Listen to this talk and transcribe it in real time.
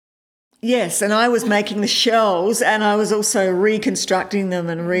Yes, and I was making the shells, and I was also reconstructing them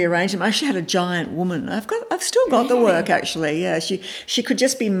and rearranging them. I actually had a giant woman. I've still got the work actually. Yeah, she could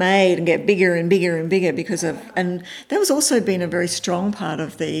just be made and get bigger and bigger and bigger and that was also been a very strong part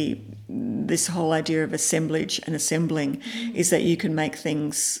of this whole idea of assemblage and assembling, is that you can make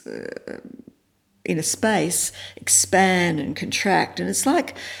things in a space expand and contract, and it's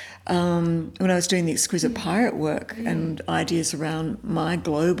like. When I was doing the Exquisite Pirate work and ideas around my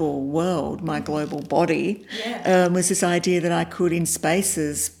global world, my global body, was this idea that I could in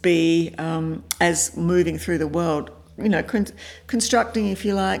spaces be, as moving through the world, constructing, if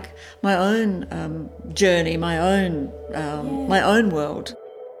you like, my own journey, my own world.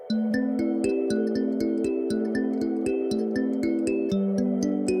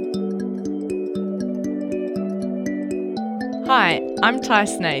 Hi, I'm Ty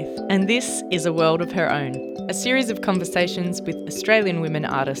Snaith, and this is A World of Her Own, a series of conversations with Australian women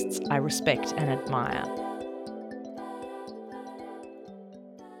artists I respect and admire.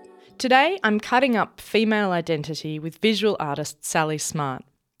 Today, I'm cutting up female identity with visual artist Sally Smart.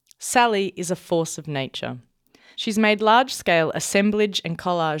 Sally is a force of nature. She's made large-scale assemblage and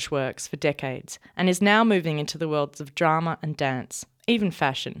collage works for decades and is now moving into the worlds of drama and dance, even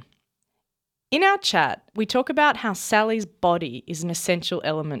fashion. In our chat, we talk about how Sally's body is an essential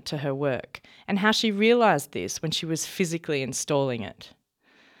element to her work and how she realised this when she was physically installing it.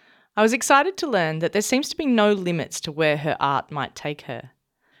 I was excited to learn that there seems to be no limits to where her art might take her.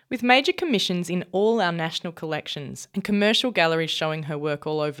 With major commissions in all our national collections and commercial galleries showing her work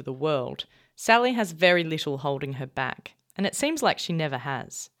all over the world, Sally has very little holding her back, and it seems like she never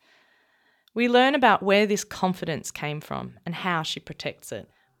has. We learn about where this confidence came from and how she protects it.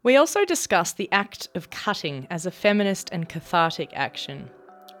 We also discuss the act of cutting as a feminist and cathartic action.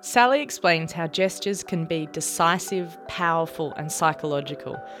 Sally explains how gestures can be decisive, powerful and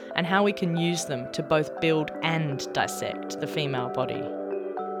psychological, and how we can use them to both build and dissect the female body.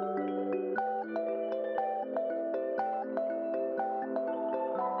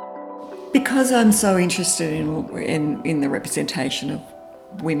 Because I'm so interested in the representation of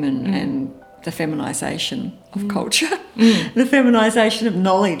women and the feminisation of culture, the feminisation of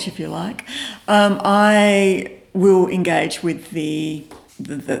knowledge, if you like, I will engage with the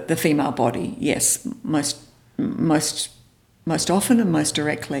female body. Yes, most often and most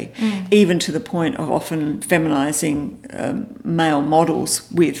directly, even to the point of often feminising male models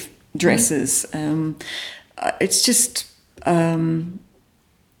with dresses. It's just.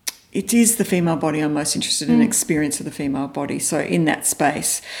 It is the female body I'm most interested in, experience of the female body. So in that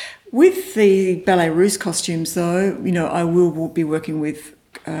space. With the Ballet Russe costumes, though, I will be working with,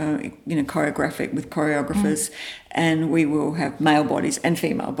 choreographers, and we will have male bodies and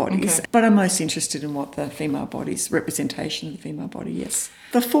female bodies. Okay. But I'm most interested in what the female body's representation of the female body, yes.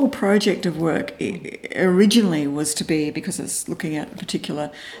 The full project of work originally was to be, because I was looking at particular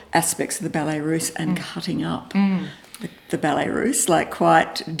aspects of the Ballet Russe and cutting up the Ballet Russe, like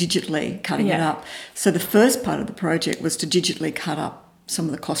quite digitally cutting it up. So the first part of the project was to digitally cut up some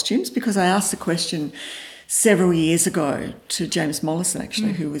of the costumes, because I asked the question several years ago to James Mollison,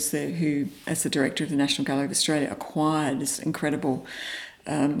 actually, who as the director of the National Gallery of Australia, acquired this incredible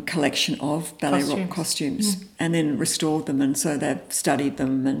collection of ballet costumes and then restored them, and so they've studied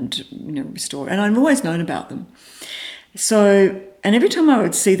them and restored, and I've always known about them. So, and every time I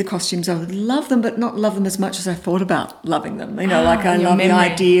would see the costumes, I would love them, but not love them as much as I thought about loving them. I love the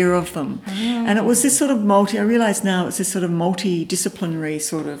idea of them. And it was this sort of I realise now it's this sort of multidisciplinary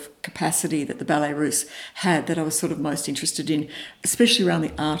sort of capacity that the Ballet Russe had, that I was sort of most interested in, especially around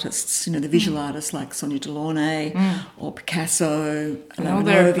the artists, the visual artists like Sonia Delaunay or Picasso. And all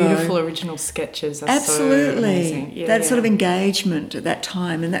their beautiful original sketches are absolutely so amazing. That sort of engagement at that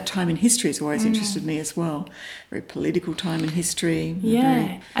time, and that time in history has always interested me as well. Very political time in history.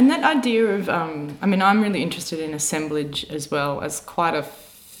 And that idea of, I'm really interested in assemblage as well as quite a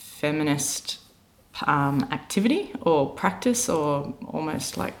feminist activity or practice, or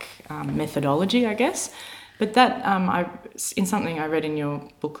almost like methodology, I guess. But that, in something I read in your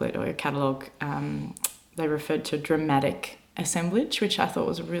booklet or your catalogue, they referred to dramatic assemblage, which I thought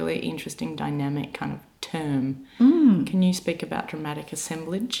was a really interesting dynamic kind of term. Can you speak about dramatic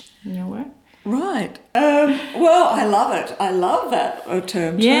assemblage in your work? Right. Well, I love it. I love that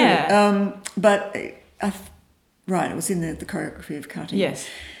term too. Yeah. It was in the choreography of cutting. Yes.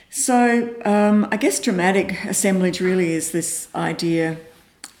 So I guess dramatic assemblage really is this idea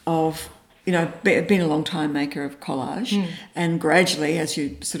of been a long time maker of collage, and gradually, as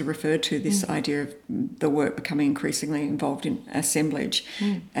you sort of referred to, this idea of the work becoming increasingly involved in assemblage.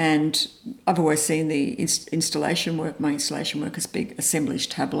 And I've always seen the installation work as big assemblage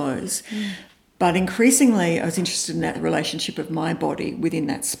tableaus. But increasingly, I was interested in that relationship of my body within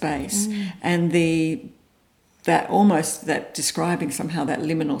that space, and that describing somehow that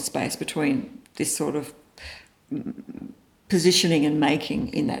liminal space between this sort of positioning and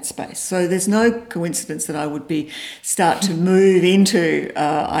making in that space. So there's no coincidence that I would start to move into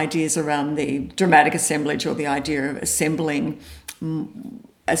ideas around the dramatic assemblage or the idea of assembling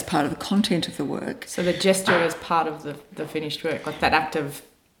as part of the content of the work. So the gesture as part of the finished work, like that act of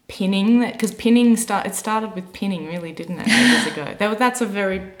pinning, because pinning started with pinning, really, didn't it, years ago? That's a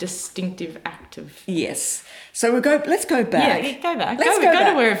very distinctive act of... Yes. So let's go back. Yeah, go back. Go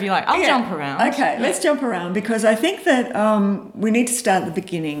to wherever you like. I'll jump around. Okay, let's jump around, because I think that we need to start at the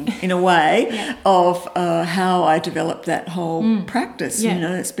beginning, in a way, of how I developed that whole practice.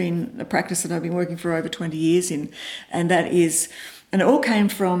 Yeah. It's been a practice that I've been working for over 20 years in, and that is... And it all came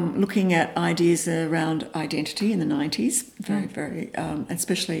from looking at ideas around identity in the 90s, very, very,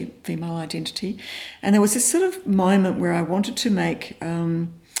 especially female identity. And there was this sort of moment where I wanted to make,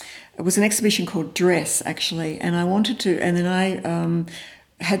 it was an exhibition called Dress, actually, and I wanted to, and then I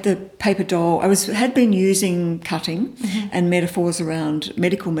had the paper doll. had been using cutting and medical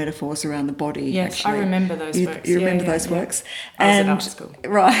metaphors around the body. Yes, actually. I remember those works. You remember those works? I was at art school.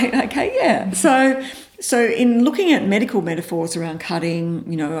 Right, okay, yeah. So in looking at medical metaphors around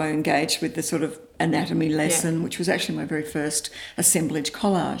cutting, I engaged with the sort of anatomy lesson, which was actually my very first assemblage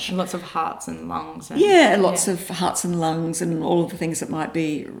collage. And lots of hearts and lungs. Of hearts and lungs and all of the things that might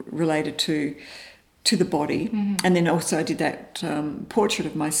be related to the body. And then also I did that portrait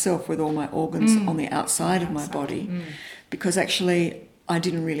of myself with all my organs on the outside of my body, because actually I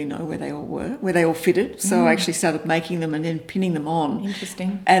didn't really know where they all were, where they all fitted. So I actually started making them and then pinning them on.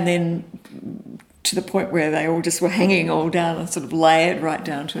 Interesting. And then to the point where they all just were hanging all down and sort of layered right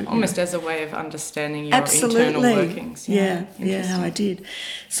down to... Almost as a way of understanding your internal workings. Yeah, how I did.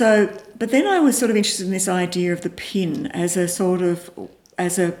 So, but then I was sort of interested in this idea of the pin as a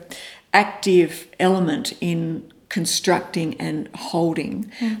active element in constructing and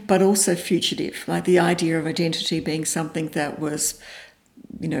holding, but also fugitive, like the idea of identity being something that was,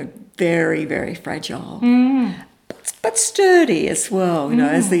 very, very fragile. But sturdy as well,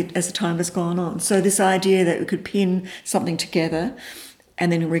 as the time has gone on. So this idea that we could pin something together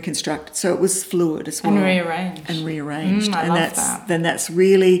and then reconstruct. So it was fluid as well. And rearranged. And love that. Then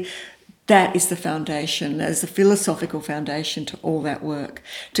that is the foundation. That is the philosophical foundation to all that work.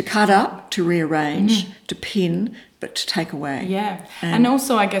 To cut up, to rearrange, to pin, but to take away. Yeah. And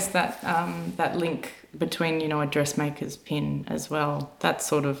also I guess that that link between, a dressmaker's pin as well, that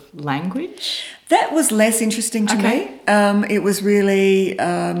sort of language? That was less interesting to me. It was really,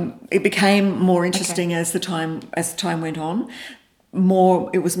 it became more interesting as the time went on.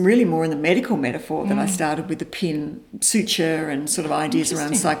 It was really more in the medical metaphor that I started with the pin, suture and sort of ideas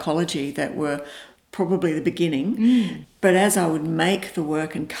around psychology that were probably the beginning. But as I would make the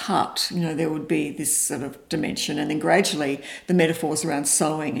work and cut, there would be this sort of dimension, and then gradually the metaphors around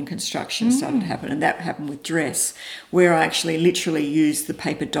sewing and construction started to happen, and that happened with dress, where I actually literally used the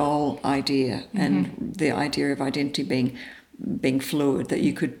paper doll idea and the idea of identity being fluid, that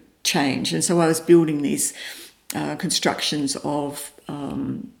you could change. And so I was building these constructions of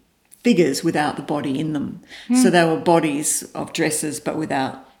figures without the body in them. So they were bodies of dresses but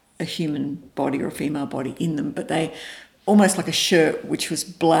without a human body or a female body in them, but they almost like a shirt which was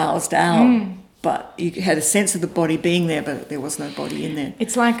bloused out, but you had a sense of the body being there, but there was no body in there.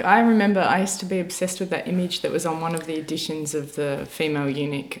 It's like, I remember I used to be obsessed with that image that was on one of the editions of the Female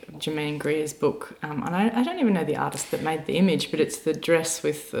Eunuch, Germaine Greer's book, and I don't even know the artist that made the image, but it's the dress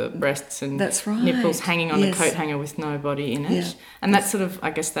with the breasts and nipples hanging on a coat hanger with no body in it. And that's sort of, I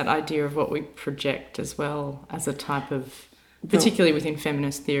guess, that idea of what we project as well as a type of, particularly within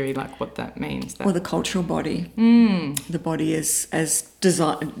feminist theory, like what that means. Or the cultural body. The body is as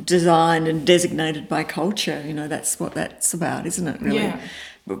designed and designated by culture. That's what that's about, isn't it, really? Yeah.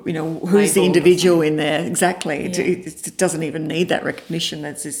 Who's the individual in there? Exactly. Yeah. It doesn't even need that recognition.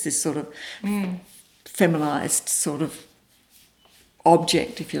 It's this sort of feminized sort of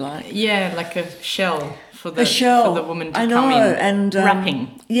object, if you like. Yeah, like a shell. For the woman to come in, and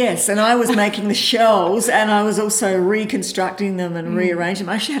wrapping. Yes, and I was making the shells, and I was also reconstructing them and rearranging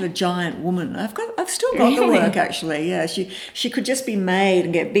them. I actually had a giant woman. I've still got the work, actually. Yeah, she could just be made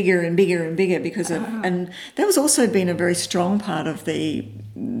and get bigger and bigger and bigger because of, and that was also been a very strong part of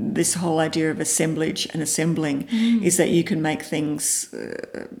this whole idea of assemblage and assembling, is that you can make things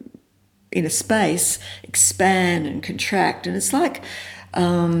in a space expand and contract. And it's like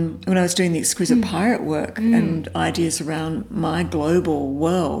when I was doing the Exquisite Pirate work and ideas around my global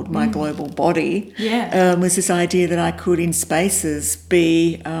world, my global body, was this idea that I could in spaces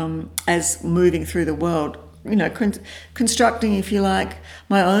be, as moving through the world, constructing, if you like,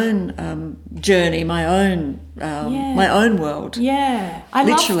 my own journey, my own world. Yeah,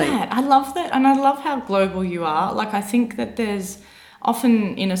 Literally. I love that. And I love how global you are. Like, I think that there's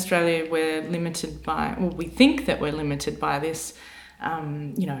often in Australia we're limited by, well, we think that we're limited by this,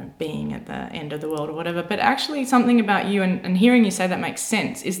 being at the end of the world or whatever. But actually something about you and hearing you say that makes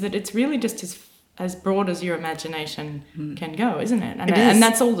sense is that it's really just as broad as your imagination can go, isn't it? And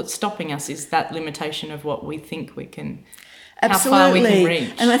that's all that's stopping us, is that limitation of what we think we can, absolutely, how far we can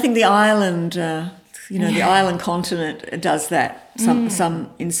reach. And I think the island, the island continent does that.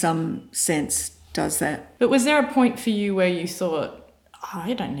 In some sense, does that. But was there a point for you where you thought,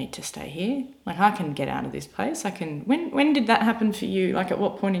 I don't need to stay here. Like, I can get out of this place. I can. When did that happen for you? Like, at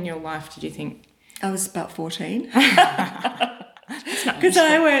what point in your life did you think? I was about 14. Because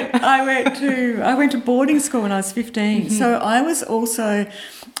I went to boarding school when I was 15. So I was also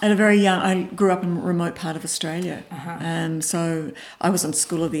at a very young. I grew up in a remote part of Australia, and so I was on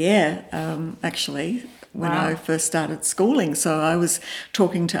School of the Air actually when I first started schooling. So I was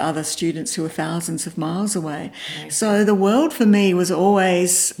talking to other students who were thousands of miles away. So the world for me was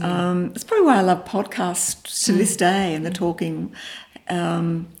always. It's probably why I love podcasts to this day, and the talking.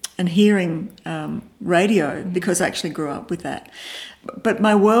 And hearing radio, because I actually grew up with that. But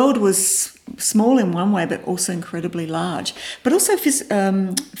my world was small in one way, but also incredibly large. But also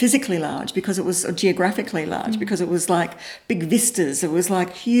physically large, because it was geographically large, because it was like big vistas. It was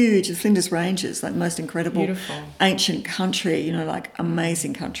like huge, the Flinders Ranges, like the most incredible, beautiful, ancient country, like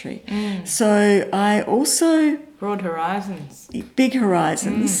amazing country. So I also... Broad horizons. Big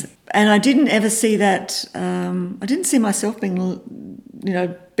horizons. And I didn't ever see that... I didn't see myself being...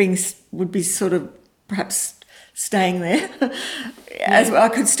 would be sort of perhaps staying there as I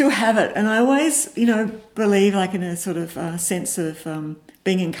could still have it. And I always, believe, like, in a sort of sense of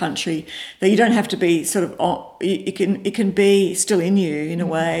being in country, that you don't have to be sort of, it can be still in you in a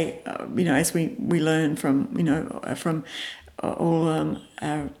way, as we learn from all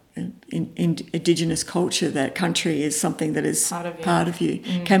our in Indigenous culture, that country is something that is part of you,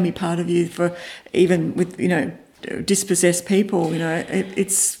 can be part of you, for even with, dispossessed people,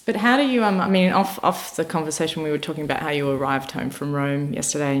 it's... But how do you, off the conversation, we were talking about how you arrived home from Rome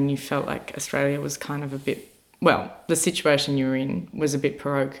yesterday and you felt like Australia was kind of a bit, well, the situation you were in was a bit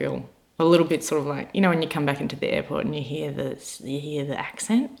parochial, a little bit sort of like, when you come back into the airport and you hear the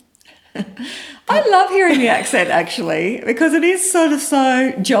accent. I love hearing the accent, actually, because it is sort of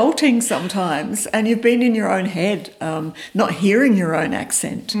so jolting sometimes, and you've been in your own head, not hearing your own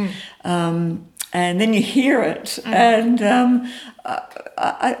accent. And then you hear it, and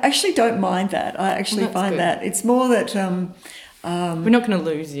I actually don't mind that. I actually find that it's more that... we're not going to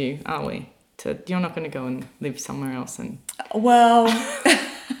lose you, are we? You're not going to go and live somewhere else and... Well,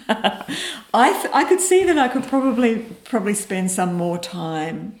 I could see that I could probably spend some more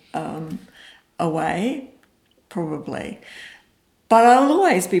time away, probably. But I'll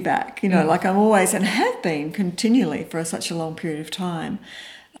always be back, like I'm always, and have been continually for such a long period of time.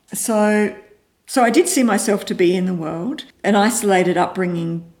 So I did see myself to be in the world, an isolated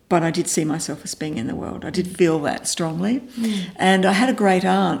upbringing, but I did see myself as being in the world. I did feel that strongly. And I had a great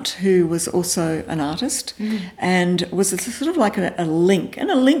aunt who was also an artist and was sort of like a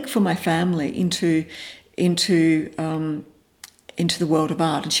link for my family into the world of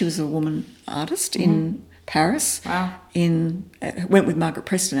art. And she was a woman artist in Paris. Wow. Went with Margaret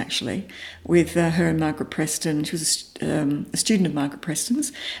Preston, actually, with her and Margaret Preston. She was a student of Margaret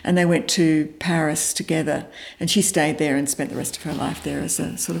Preston's, and they went to Paris together, and she stayed there and spent the rest of her life there as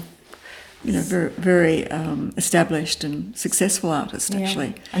a sort of, very, very established and successful artist,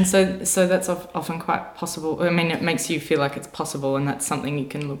 actually. And so that's often quite possible. I mean, it makes you feel like it's possible, and that's something you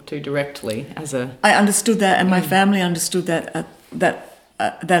can look to directly as a... I understood that, and my family understood that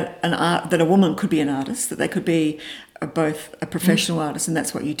that a woman could be an artist, that they could be both a professional artist, and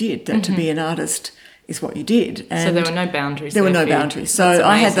that's what you did. That to be an artist is what you did. And so there were no boundaries. There were no boundaries. So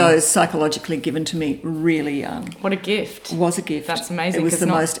I had those psychologically given to me really young. What a gift! It was a gift. That's amazing. It was the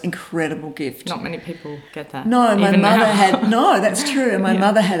most incredible gift. Not many people get that. No, my mother had. No, that's true. And my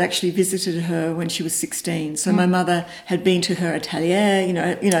mother had actually visited her when she was 16. So my mother had been to her atelier.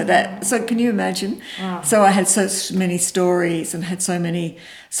 That. So can you imagine? Wow. So I had so many stories and had so many.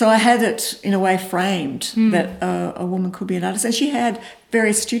 So I had it in a way framed that a woman could be an artist, and she had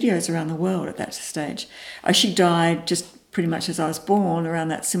various studios around the world at that stage. She died just pretty much as I was born, around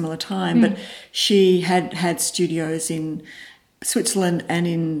that similar time. But she had studios in Switzerland and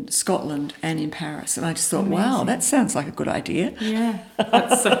in Scotland and in Paris. And I just thought, wow, that sounds like a good idea. Yeah,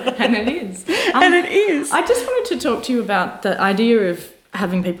 and it is. And it is. I just wanted to talk to you about the idea of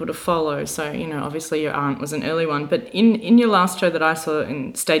having people to follow. So, obviously your aunt was an early one, but in your last show that I saw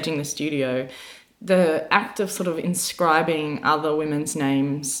in Staging the Studio, the act of sort of inscribing other women's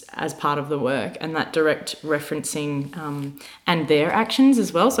names as part of the work and that direct referencing and their actions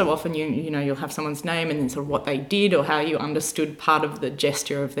as well. So often you'll have someone's name and then sort of what they did or how you understood part of the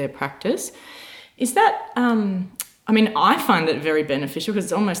gesture of their practice. Is that, I find it very beneficial because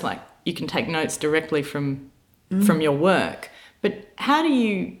it's almost like you can take notes directly from your work. But how do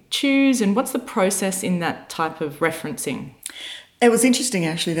you choose and what's the process in that type of referencing? It was interesting,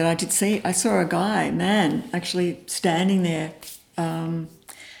 actually, that I saw a man, actually standing there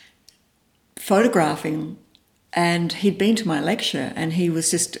photographing, and he'd been to my lecture and he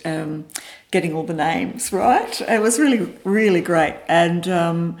was just getting all the names, right? It was really, really great. And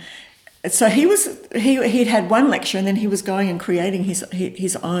so he'd had one lecture and then he was going and creating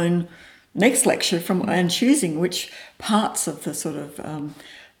his own next lecture and choosing which parts of the sort of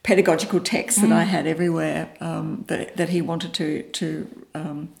pedagogical text that I had everywhere that he wanted to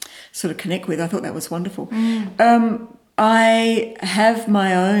sort of connect with. I thought that was wonderful. I have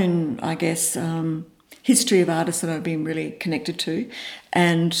my own, I guess, history of artists that I've been really connected to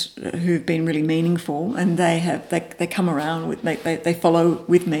and who've been really meaningful, and they come around with they follow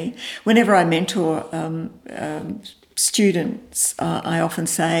with me. Whenever I mentor students, I often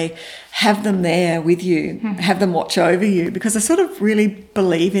say, have them there with you, have them watch over you, because I sort of really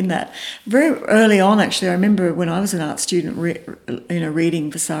believe in that. Very early on, actually, I remember when I was an art student, reading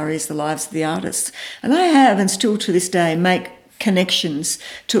Vasari's The Lives of the Artists, and I have, and still to this day, make connections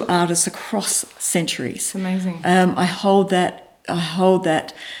to artists across centuries. It's amazing. I hold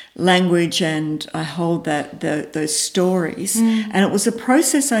that language and I hold those stories, and it was a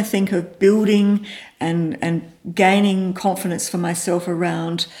process, I think, of building and gaining confidence for myself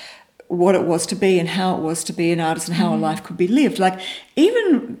around what it was to be and how it was to be an artist and how a life could be lived. Like,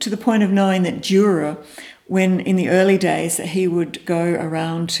 even to the point of knowing that Dürer, when in the early days that he would go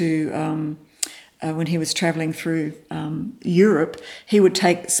around to when he was travelling through Europe, he would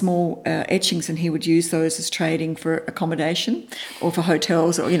take small etchings and he would use those as trading for accommodation or for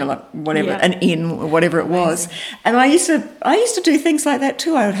hotels or, like whatever, an inn or whatever it was. And I used to do things like that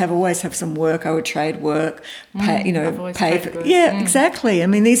too. I would always have some work. I would trade work, pay for. Exactly. I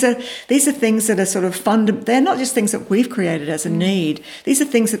mean, these are things that are sort of they're not just things that we've created as a need. These are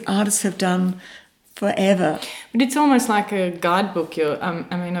things that artists have done forever. But it's almost like a guidebook,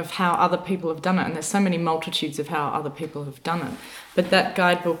 of how other people have done it, and there's so many multitudes of how other people have done it. But that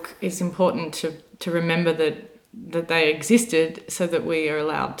guidebook is important to remember that they existed so that we are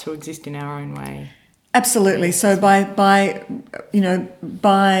allowed to exist in our own way. Absolutely. So by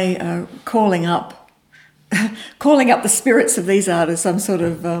calling up the spirits of these artists, I'm sort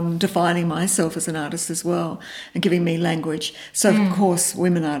of defining myself as an artist as well and giving me language. So, of course,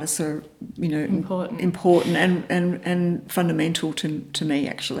 women artists are, important and fundamental to me,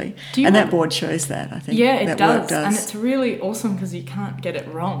 actually. And that board shows that, I think. Yeah, it does. Work does. And it's really awesome because you can't get it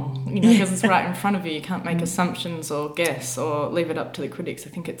wrong, because it's right in front of you. You can't make assumptions or guess or leave it up to the critics. I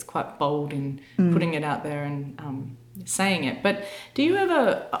think it's quite bold in putting it out there and saying it. But do you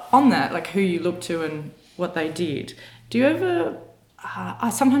ever, on that, like who you look to and what they did, do you ever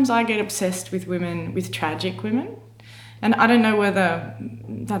sometimes I get obsessed with tragic women, and I don't know whether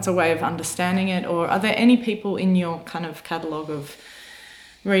that's a way of understanding it, or are there any people in your kind of catalogue of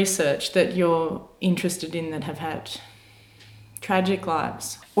research that you're interested in that have had tragic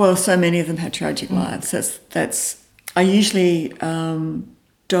lives? Well, so many of them had tragic lives. That's I usually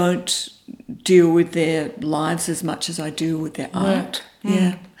don't deal with their lives as much as I do with their art.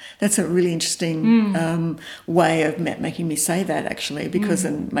 Yeah. That's a really interesting way of making me say that, actually, because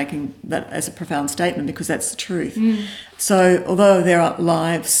and making that as a profound statement, because that's the truth. So although there are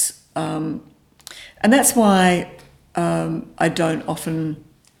lives, and that's why I don't often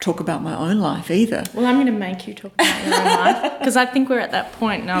talk about my own life either. Well, I'm going to make you talk about your own life, because I think we're at that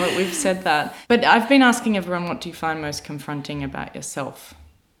point now that we've said that. But I've been asking everyone, what do you find most confronting about yourself?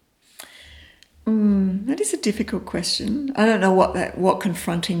 That is a difficult question. I don't know what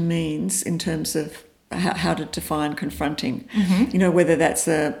confronting means in terms of how to define confronting. Whether that's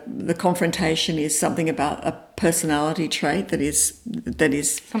the confrontation is something about a personality trait that is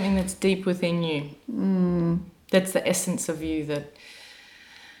something that's deep within you. That's the essence of you. That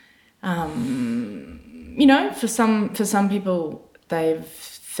for some people they've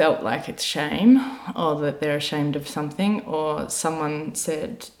felt like it's shame or that they're ashamed of something, or someone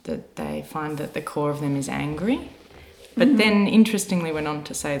said that they find that the core of them is angry. But then interestingly went on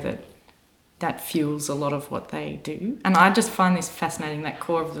to say that that fuels a lot of what they do. And I just find this fascinating, that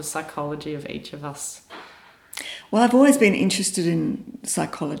core of the psychology of each of us. Well, I've always been interested in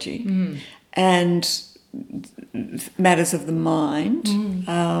psychology and matters of the mind.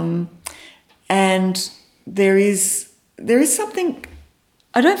 And there is something,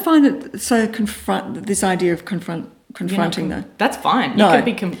 I don't find it so this idea of confronting though. That's fine. No. You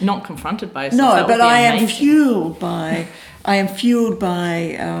could be not confronted by yourself. No, That would but be I am amazing. fueled by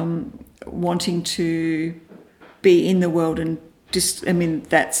wanting to be in the world and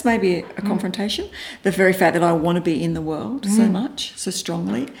that's maybe a confrontation. The very fact that I want to be in the world so much, so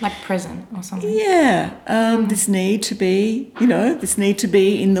strongly. Like present or something. Yeah, this need to be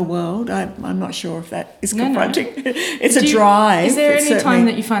in the world. I'm not sure if that is confronting. It's a drive. Is there It's any time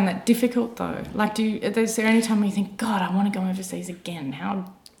certainly- that you find that difficult though? Like, is there any time where you think, God, I want to go overseas again?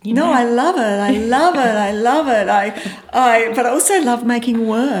 How? No, I love it. I love it. I love it. But I also love making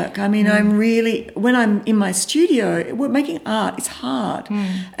work. I mean, I'm really, when I'm in my studio, making art is hard,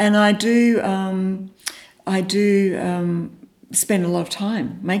 and I do spend a lot of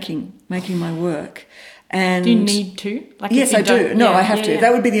time making my work. And Do you need to? Like, yes, if you I do. don't- No, yeah, I have yeah, to. yeah.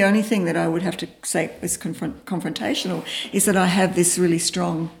 That would be the only thing that I would have to say is confrontational. Is that I have this really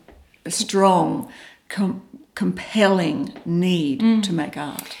strong, compelling need to make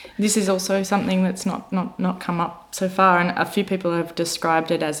art. This is also something that's not come up so far, and a few people have described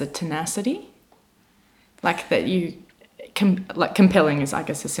it as a tenacity, like that you, like compelling is, I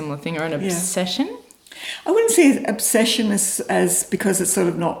guess, a similar thing, or an obsession. I wouldn't say obsession as because it's sort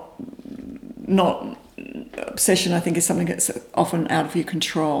of not obsession. I think is something that's often out of your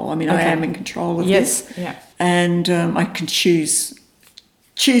control. I mean, I am in control of this, and I can choose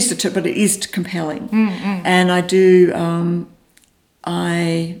to, but it is compelling, and I do.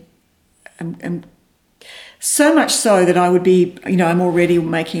 I am so much so that I would be, I'm already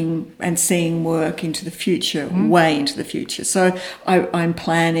making and seeing work into the future, way into the future. So I'm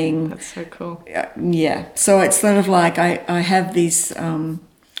planning. That's so cool. Yeah. So it's sort of like I have these.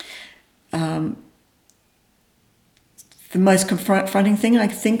 The most confronting thing I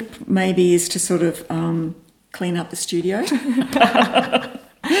think maybe is to sort of clean up the studio.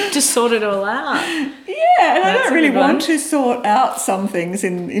 Just sort it all out. Yeah, and I That's don't a really good one. want to sort out some things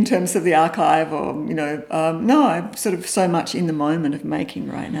in terms of the archive or, no, I'm sort of so much in the moment of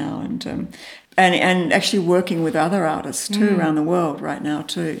making right now and actually working with other artists too around the world right now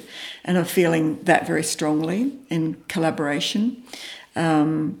too. And I'm feeling that very strongly in collaboration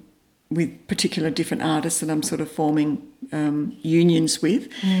with particular different artists that I'm sort of forming unions with.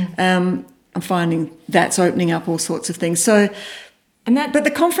 I'm finding that's opening up all sorts of things. So, but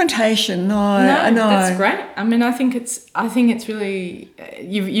the confrontation, no, that's great. I mean, I think it's really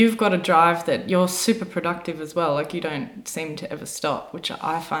you've got a drive that you're super productive as well. Like, you don't seem to ever stop, which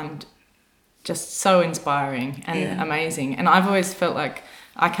I find just so inspiring and amazing. And I've always felt like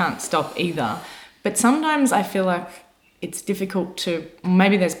I can't stop either. But sometimes I feel like it's difficult to,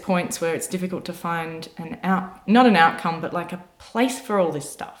 maybe there's points where it's difficult to find not an outcome, but like a place for all this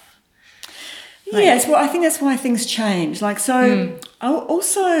stuff. Yes, well, I think that's why things change. Like, so I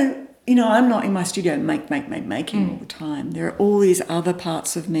also, I'm not in my studio making all the time. There are all these other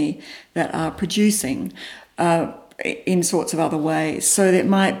parts of me that are producing in sorts of other ways. So it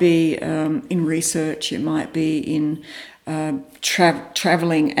might be in research, it might be in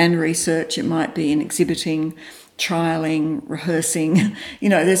travelling and research, it might be in exhibiting, trialling, rehearsing.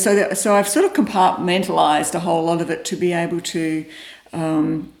 So I've sort of compartmentalised a whole lot of it to be able to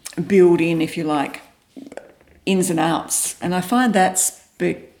build in, if you like, ins and outs, and I find that's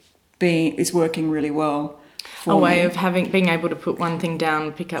is working really well for a way me. of being able to put one thing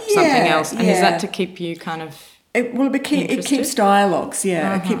down, pick up something else, and is that to keep you kind of it keeps dialogues,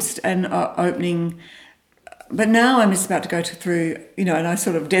 it keeps and opening. But now I'm just about to go through, and I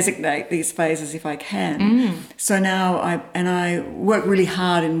sort of designate these phases if I can. So now I work really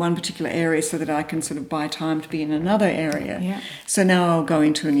hard in one particular area so that I can sort of buy time to be in another area. Yeah. So now I'll go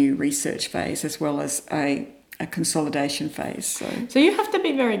into a new research phase as well as a consolidation phase. So you have to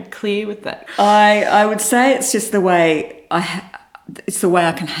be very clear with that. I would say it's just the way it's the way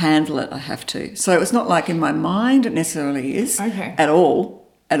I can handle it. I have to. So it's not like in my mind it necessarily is at all.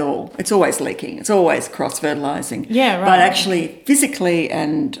 It's always leaking. It's always cross-fertilising. Yeah, right. But actually, physically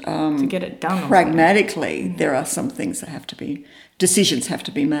and to get it done, pragmatically, there are some things that decisions have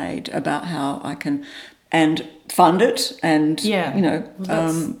to be made about how I can and fund it and,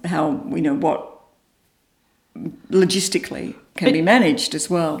 how, logistically can be managed as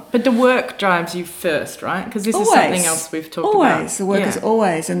well. But the work drives you first, right? Because this is something else we've talked about. Always. The work is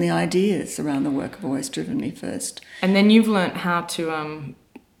always, and the ideas around the work have always driven me first. And then you've learnt how to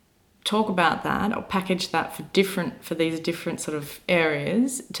talk about that or package that for these different sort of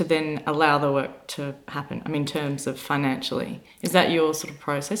areas to then allow the work to happen. I mean, in terms of financially. Is that your sort of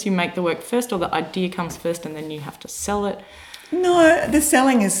process? You make the work first, or the idea comes first and then you have to sell it? No, the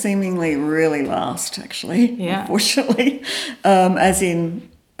selling is seemingly really last, actually, unfortunately. As in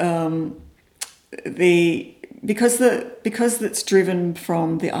because it's driven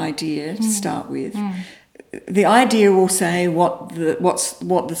from the idea to start with. The idea will say what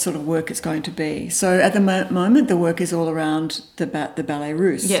the sort of work is going to be. So at the moment, the work is all around the Ballet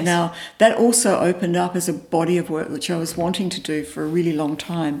Russe. Yes. Now, that also opened up as a body of work which I was wanting to do for a really long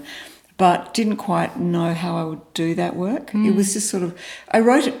time, but didn't quite know how I would do that work. It was just sort of, I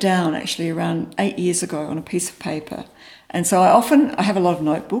wrote it down actually around 8 years ago on a piece of paper. And so I have a lot of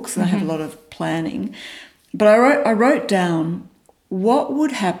notebooks and I have a lot of planning, but I wrote down what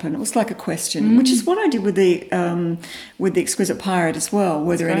would happen. It was like a question, which is what I did with the Exquisite Pirate as well.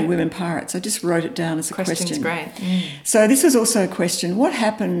 Were there any women pirates? I just wrote it down as a question. Question's great. So this was also a question. What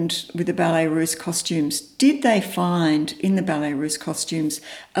happened with the Ballet Russe costumes? Did they find in the Ballet Russe costumes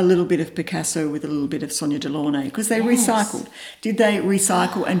a little bit of Picasso with a little bit of Sonia Delaunay? Because they recycled. Did they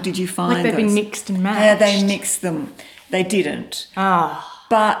recycle, and did you find like they've been mixed and matched? Yeah, they mixed them. They didn't.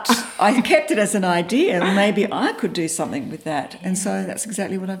 But I kept it as an idea. Maybe I could do something with that. And so that's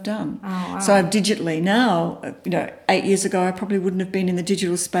exactly what I've done. Oh, wow. So I've digitally now, 8 years ago, I probably wouldn't have been in the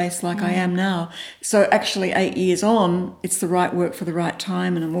digital space like I am now. So actually 8 years on, it's the right work for the right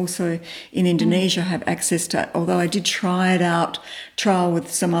time. And I'm also in Indonesia, have access to, although I did try it out, trial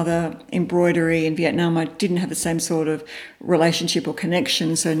with some other embroidery in Vietnam, I didn't have the same sort of relationship or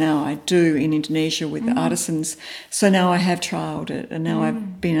connection. So now I do in Indonesia with the artisans. So now I have trialled it, and now I've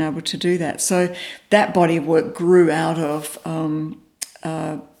been able to do that. So that body of work grew out of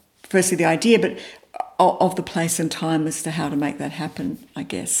firstly the idea, but of the place and time as to how to make that happen, I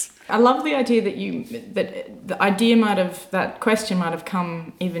guess. I love the idea that question might have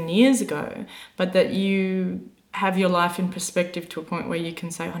come even years ago, but that you have your life in perspective to a point where you can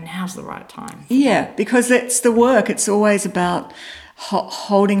say, oh, now's the right time. Yeah, because it's the work. It's always about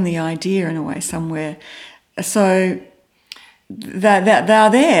holding the idea in a way somewhere. So they're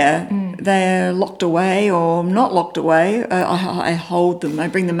there. They're locked away or not locked away. I hold them. I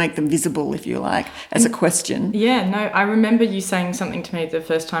bring them, make them visible, if you like, as a question. Yeah, no, I remember you saying something to me the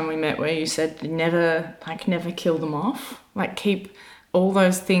first time we met where you said never kill them off. Like keep all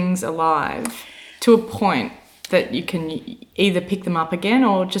those things alive to a point that you can either pick them up again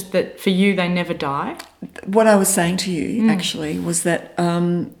or just that for you they never die. What I was saying to you actually was that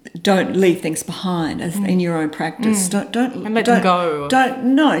don't leave things behind in your own practice. Don't and let them go.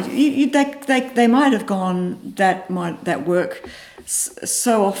 They might have gone. That work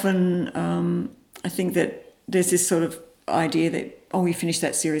so often. I think that there's this sort of idea that you finish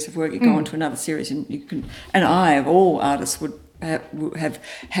that series of work, you go on to another series, and you can. And I, of all artists, would have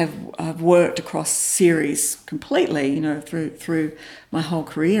worked across series completely, through my whole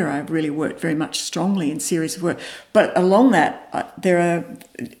career. I've really worked very much strongly in series of work. But along that,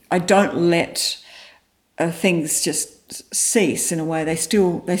 I don't let things just cease in a way. They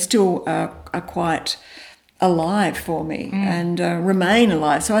still are quite alive for me and remain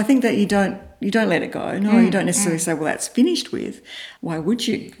alive. So I think that you don't let it go. No, you don't necessarily say, well, that's finished with. Why would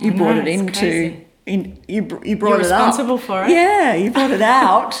you? You brought it into. You brought You're it up. responsible for it. Yeah, you brought it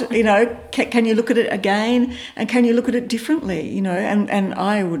out. Can you look at it again, and can you look at it differently? And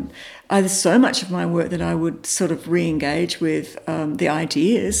there's so much of my work that I would sort of re-engage with the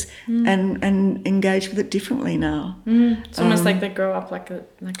ideas and engage with it differently now. It's almost like they grow up like a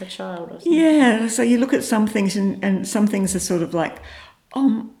child or something. Yeah, so you look at some things and some things are sort of like,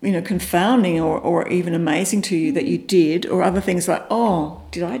 confounding or even amazing to you that you did, or other things like,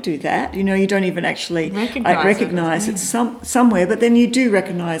 did I do that? You don't even actually recognize it somewhere, but then you do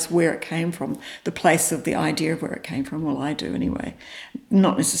recognize where it came from, the place of the idea of where it came from. Well, I do anyway.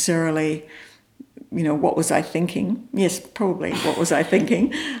 Not necessarily, what was I thinking? Yes, probably, what was I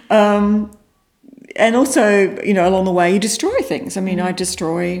thinking? And also, along the way, you destroy things. I mean, I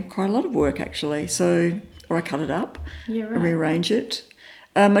destroy quite a lot of work, actually. Or I cut it up, right. I rearrange it.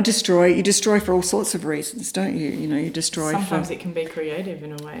 You destroy for all sorts of reasons, don't you? You destroy. Sometimes it can be creative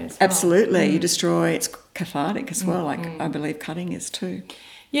in a way as well. Absolutely, you destroy. It's cathartic as well. I believe cutting is too.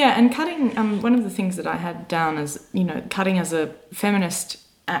 Yeah, and cutting. One of the things that I had down as cutting as a feminist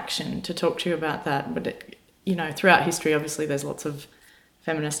action to talk to you about that. But throughout history, obviously, there's lots of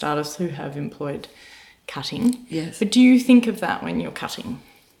feminist artists who have employed cutting. Yes. But do you think of that when you're cutting?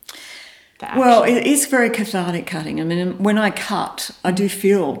 Well, it is very cathartic cutting. I mean, when I cut, I do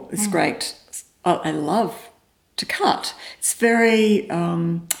feel it's great. I love to cut. It's very,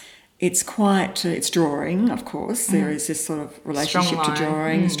 it's drawing, of course. There is this sort of relationship to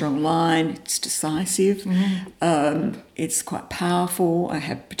drawing, strong line. It's decisive. It's quite powerful. I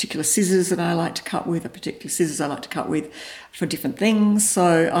have particular scissors that I like to cut with, for different things.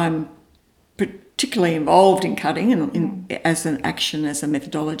 So I'm particularly involved in cutting and as an action, as a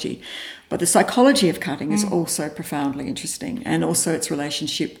methodology. But the psychology of cutting is also profoundly interesting, and also its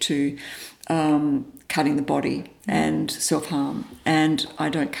relationship to cutting the body and self-harm. And I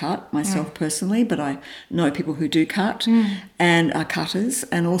don't cut myself personally, but I know people who do cut and are cutters,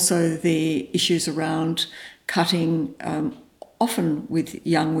 and also the issues around cutting, often with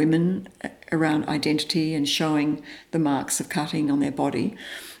young women, around identity and showing the marks of cutting on their body.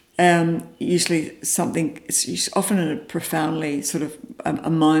 It's often a profoundly sort of a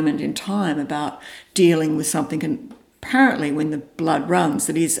moment in time about dealing with something, and apparently when the blood runs,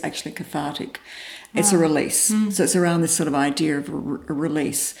 it is actually cathartic. It's a release. So it's around this sort of idea of a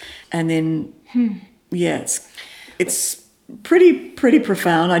release. And then, it's pretty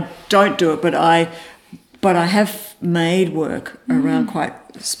profound. I don't do it, but I have made work around quite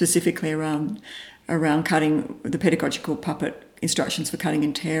specifically around cutting. The pedagogical puppet Instructions for Cutting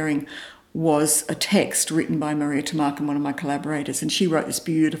and Tearing was a text written by Maria Tamarkin, one of my collaborators, and she wrote this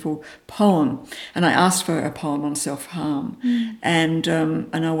beautiful poem. And I asked for a poem on self-harm, and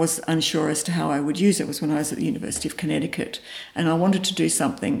I was unsure as to how I would use it. It was when I was at the University of Connecticut, and I wanted to do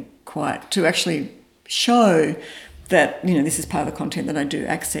something to actually show that, this is part of the content that I do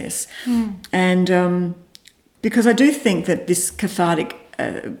access. And because I do think that this cathartic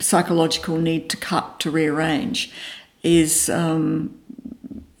psychological need to cut, to rearrange, has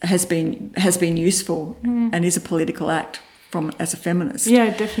been useful and is a political act as a feminist.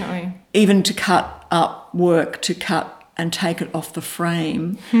 Yeah, definitely. Even to cut up work, to cut and take it off the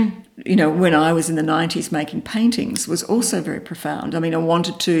frame. When I was in the 90s making paintings was also very profound. I mean, I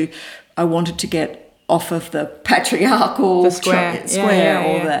wanted to get off of the patriarchal square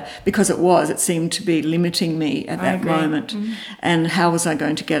because it seemed to be limiting me at that moment. And how was I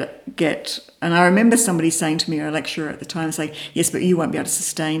going to get and I remember somebody saying to me, a lecturer at the time, saying, yes, but you won't be able to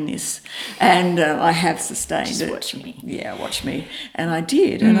sustain this. And I have sustained Just it. watch me. Yeah, watch me. And I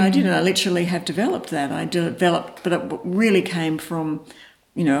did, and I literally have developed that. But it really came from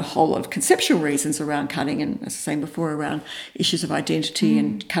a whole lot of conceptual reasons around cutting, and as I was saying before, around issues of identity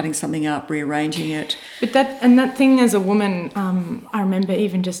and cutting something up, rearranging it. But that thing as a woman, I remember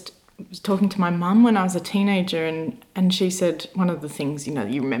even just talking to my mum when I was a teenager, and she said one of the things,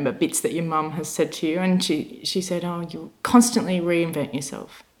 you remember bits that your mum has said to you, and she said, oh, you constantly reinvent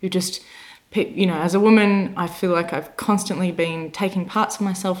yourself. You just, as a woman, I feel like I've constantly been taking parts of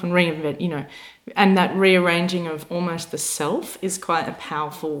myself and reinvent, and that rearranging of almost the self is quite a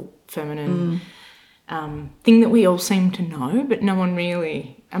powerful feminine thing that we all seem to know, but no one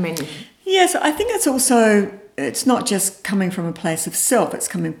really, Yes, I think it's not just coming from a place of self, it's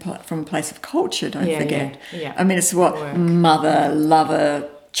coming from a place of culture, don't forget. Yeah. I mean, it's what mother, lover,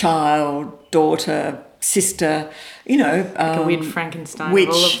 child, daughter, sister, like a weird Frankenstein, witch,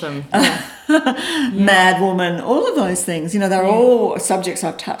 all of them. mad woman, all of those things. They're all subjects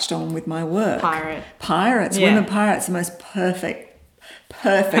I've touched on with my work. Pirates, women pirates, the most perfect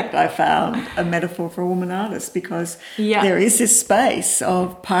I found a metaphor for a woman artist, because there is this space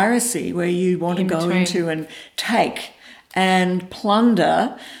of piracy where you want to go into and take and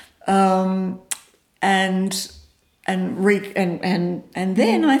plunder, and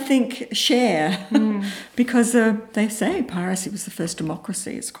then I think share, because they say piracy was the first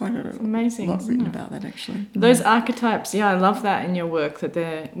democracy. It's quite amazing, lot written about that, actually. Those archetypes, I love that in your work, that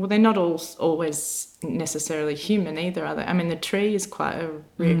they're not always necessarily human either, are they? I mean, the tree is quite a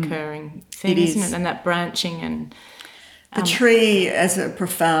reoccurring thing, isn't it? And that branching and the tree as a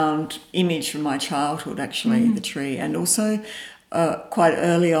profound image from my childhood, actually, the tree, and also quite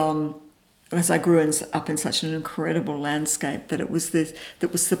early on, as I grew up in such an incredible landscape, that it was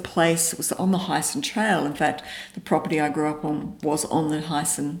on the Hyson Trail. In fact, the property I grew up on was on the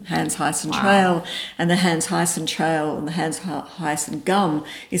Hans Hyson Trail, and the Hans Hyson Trail and the Hans Hyson gum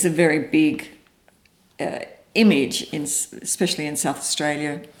is a very big image, especially in South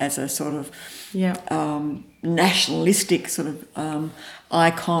Australia, as a sort of nationalistic sort of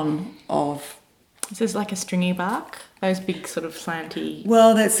icon of. Is this like a stringy bark? Those big sort of slanty...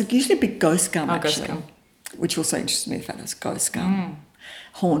 Well, that's usually a big ghost gum, actually. Ghost gum. Which also interests me, the fact that it's ghost gum.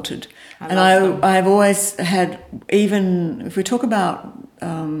 Haunted. I've always had, even if we talk about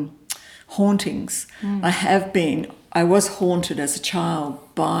hauntings. I was haunted as a child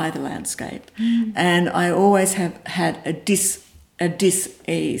by the landscape, and I always have had a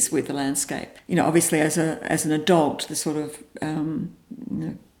dis-ease with the landscape. Obviously as an adult, the sort of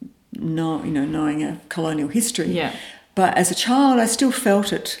knowing a colonial history. Yeah. But as a child, I still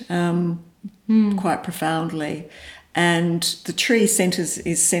felt it quite profoundly, and the tree is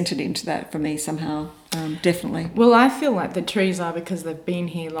centred into that for me somehow. Definitely. Well, I feel like the trees are because they've been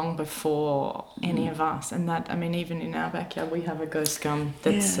here long before any of us, and that, I mean, even in our backyard we have a ghost gum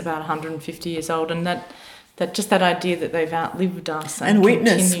that's about 150 years old, and that just that idea that they've outlived us and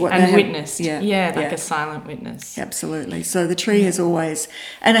witnessed what and they witnessed, have, like a silent witness. Absolutely. So the tree has always,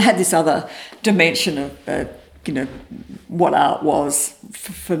 and it had this other dimension of what art was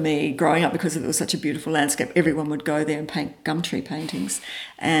for me growing up, because it was such a beautiful landscape. Everyone would go there and paint gum tree paintings,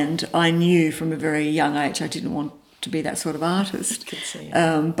 and I knew from a very young age I didn't want to be that sort of artist. Could see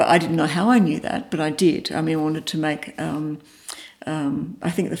it. But I didn't know how I knew that, but I did. I mean, I wanted to make. I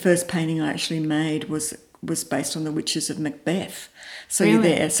think the first painting I actually made was based on the Witches of Macbeth. So really? You're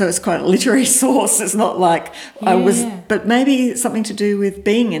there. So it's quite a literary source. It's not like I was, but maybe something to do with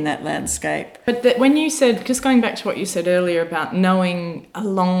being in that landscape. But when you said, just going back to what you said earlier about knowing a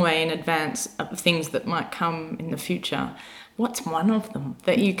long way in advance of things that might come in the future, what's one of them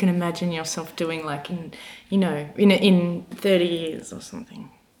that you can imagine yourself doing, like in 30 years or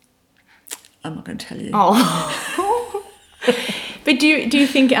something? I'm not going to tell you. Oh. But do you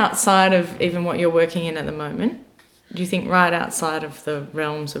think outside of even what you're working in at the moment? Do you think right outside of the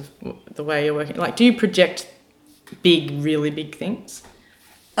realms of the way you're working? Like, do you project really big things?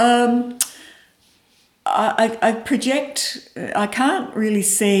 I project. I can't really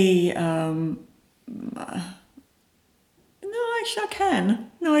see. No, actually, I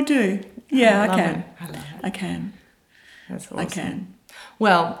can. No, I do. Yeah, I can. I can. That's awesome. I can.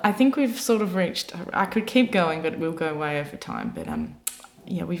 Well, I think we've sort of reached. I could keep going, but we'll go way over time. But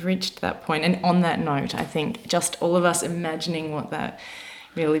we've reached that point. And on that note, I think just all of us imagining what that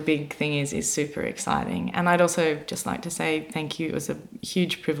really big thing is super exciting. And I'd also just like to say thank you. It was a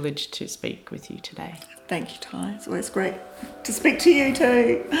huge privilege to speak with you today. Thank you, Ty. It's always great to speak to you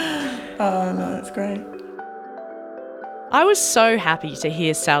too. Oh, no, that's great. I was so happy to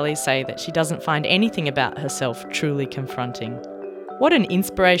hear Sally say that she doesn't find anything about herself truly confronting. What an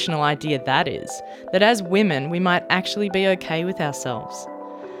inspirational idea that is, that as women we might actually be okay with ourselves.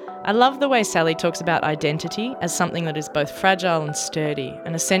 I love the way Sally talks about identity as something that is both fragile and sturdy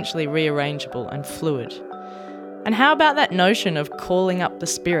and essentially rearrangeable and fluid. And how about that notion of calling up the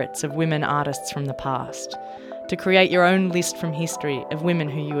spirits of women artists from the past, to create your own list from history of women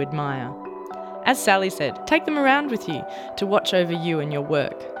who you admire? As Sally said, take them around with you to watch over you and your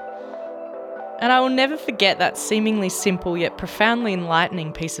work. And I will never forget that seemingly simple yet profoundly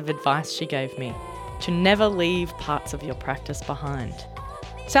enlightening piece of advice she gave me, to never leave parts of your practice behind.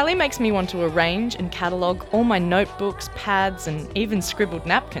 Sally makes me want to arrange and catalogue all my notebooks, pads and even scribbled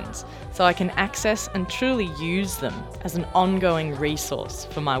napkins so I can access and truly use them as an ongoing resource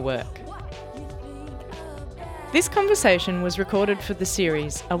for my work. This conversation was recorded for the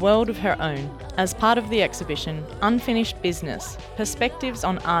series A World of Her Own as part of the exhibition Unfinished Business, Perspectives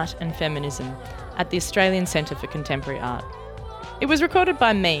on Art and Feminism at the Australian Centre for Contemporary Art. It was recorded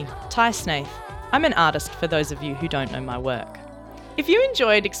by me, Ty Snaith. I'm an artist for those of you who don't know my work. If you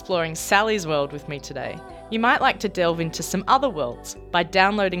enjoyed exploring Sally's world with me today, you might like to delve into some other worlds by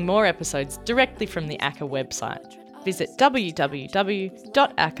downloading more episodes directly from the ACCA website. Visit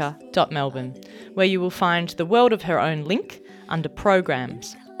www.acca.melbourne, where you will find the World of Her Own link under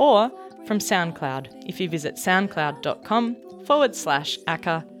Programs, or from SoundCloud if you visit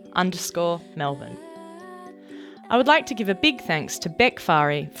soundcloud.com/acca_Melbourne. I would like to give a big thanks to Beck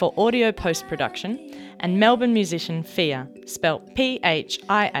Fari for audio post-production and Melbourne musician Phia, spelt Phia,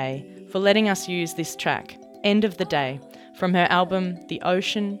 for letting us use this track, End of the Day, from her album The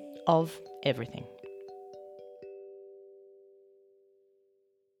Ocean of Everything.